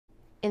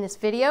In this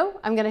video,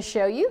 I'm going to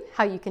show you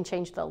how you can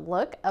change the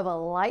look of a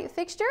light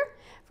fixture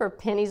for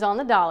pennies on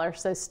the dollar,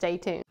 so stay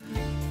tuned.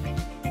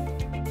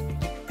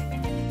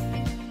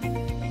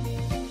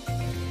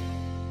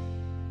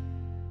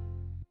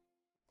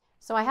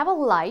 So I have a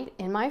light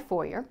in my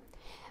foyer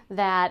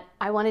that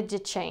I wanted to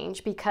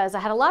change because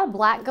I had a lot of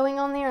black going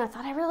on there and I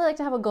thought I'd really like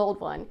to have a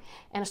gold one,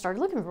 and I started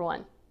looking for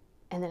one.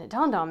 And then it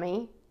dawned on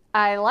me,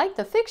 I like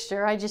the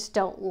fixture, I just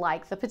don't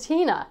like the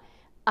patina.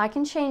 I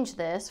can change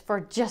this for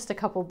just a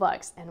couple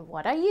bucks, and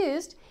what I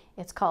used,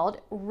 it's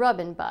called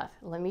Rubnbuff.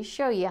 Let me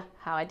show you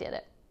how I did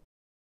it.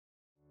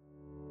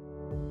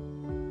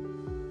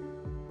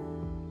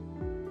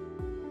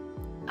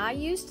 I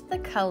used the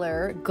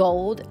color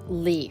Gold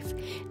Leaf,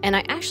 and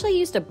I actually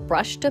used a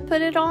brush to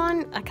put it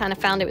on. I kind of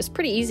found it was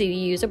pretty easy to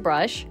use a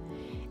brush,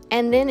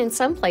 and then in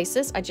some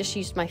places I just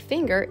used my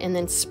finger and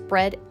then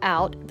spread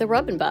out the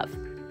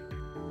Rubnbuff.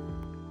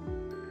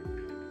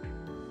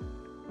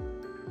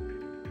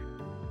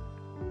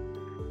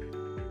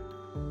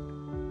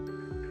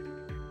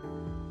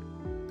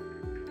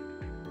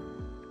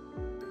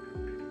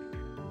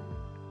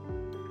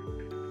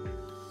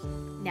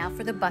 Now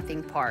for the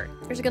buffing part.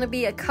 There's going to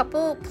be a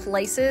couple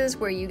places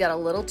where you got a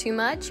little too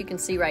much. You can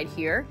see right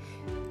here.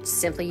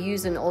 Simply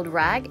use an old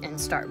rag and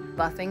start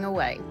buffing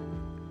away.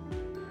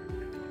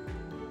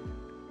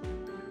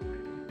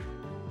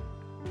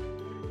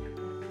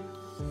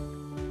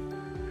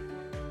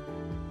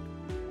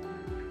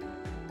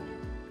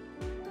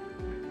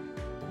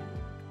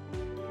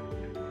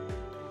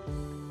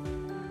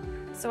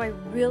 So I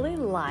really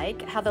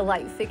like how the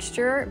light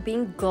fixture,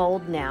 being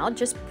gold now,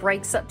 just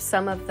breaks up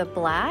some of the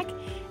black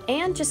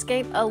and just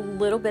gave a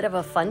little bit of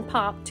a fun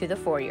pop to the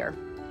foyer.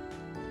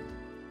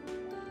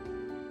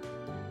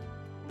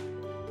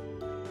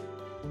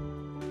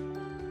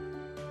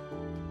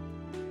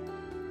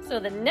 So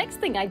the next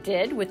thing I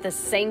did with the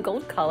same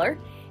gold color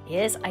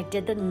is I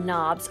did the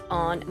knobs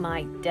on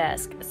my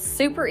desk.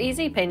 Super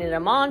easy, painted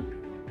them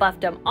on,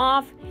 buffed them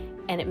off,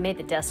 and it made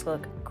the desk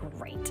look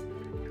great.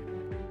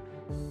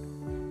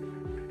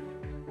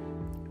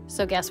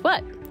 So guess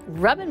what?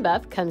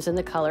 Rubnbuff comes in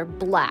the color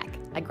black.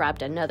 I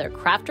grabbed another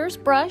crafter's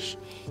brush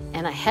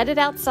and I headed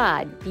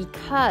outside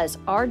because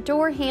our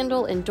door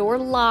handle and door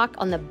lock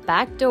on the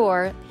back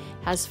door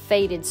has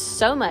faded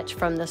so much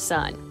from the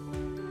sun.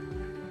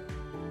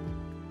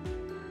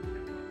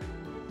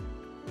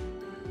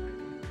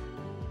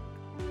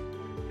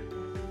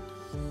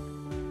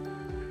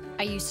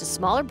 I used a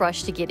smaller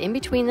brush to get in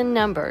between the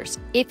numbers.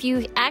 If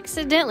you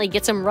accidentally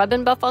get some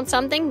Rubnbuff on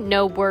something,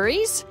 no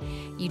worries.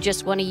 You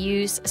just want to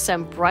use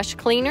some brush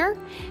cleaner.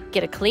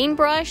 Get a clean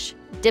brush,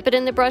 dip it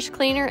in the brush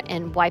cleaner,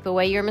 and wipe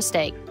away your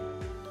mistake.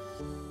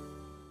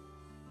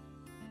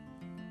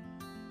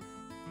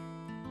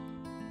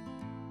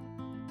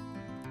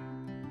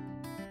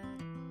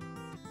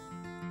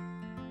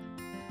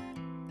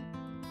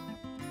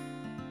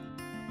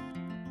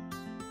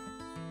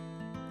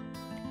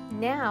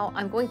 Now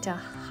I'm going to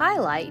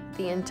highlight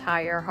the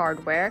entire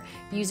hardware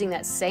using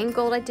that same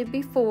gold I did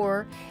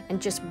before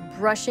and just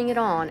brushing it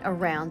on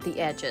around the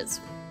edges.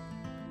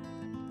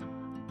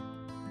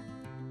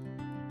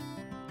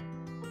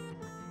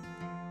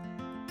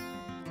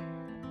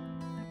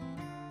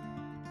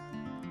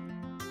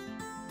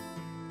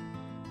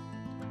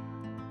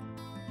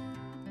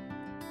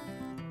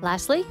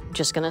 Lastly, I'm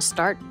just going to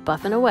start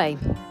buffing away.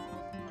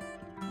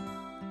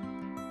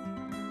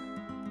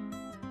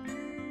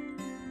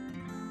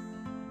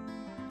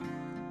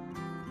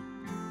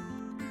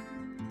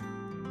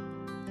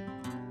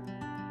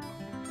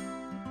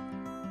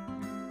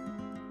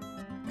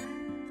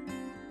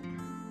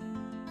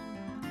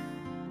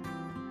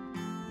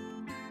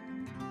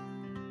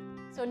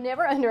 So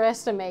never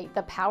underestimate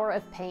the power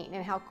of paint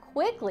and how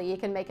quickly you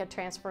can make a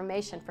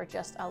transformation for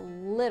just a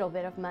little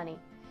bit of money.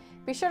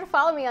 Be sure to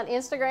follow me on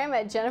Instagram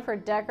at Jennifer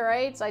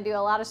Decorates. I do a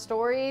lot of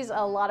stories,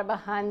 a lot of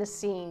behind the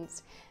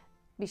scenes.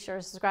 Be sure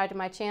to subscribe to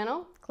my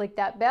channel. Click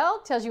that bell,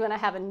 tells you when I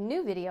have a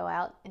new video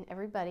out, and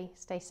everybody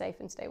stay safe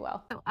and stay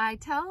well. So I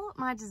tell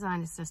my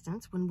design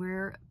assistants when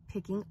we're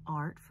picking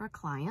art for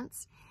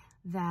clients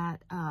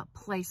that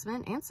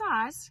placement and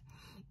size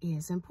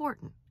is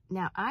important.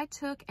 Now I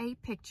took a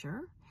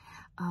picture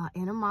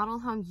in a model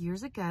home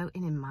years ago,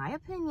 and in my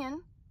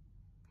opinion,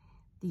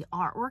 the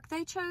artwork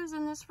they chose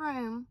in this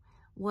room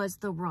was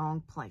the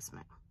wrong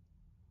placement.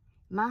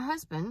 My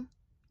husband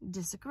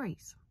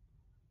disagrees.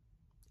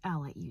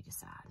 I'll let you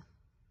decide.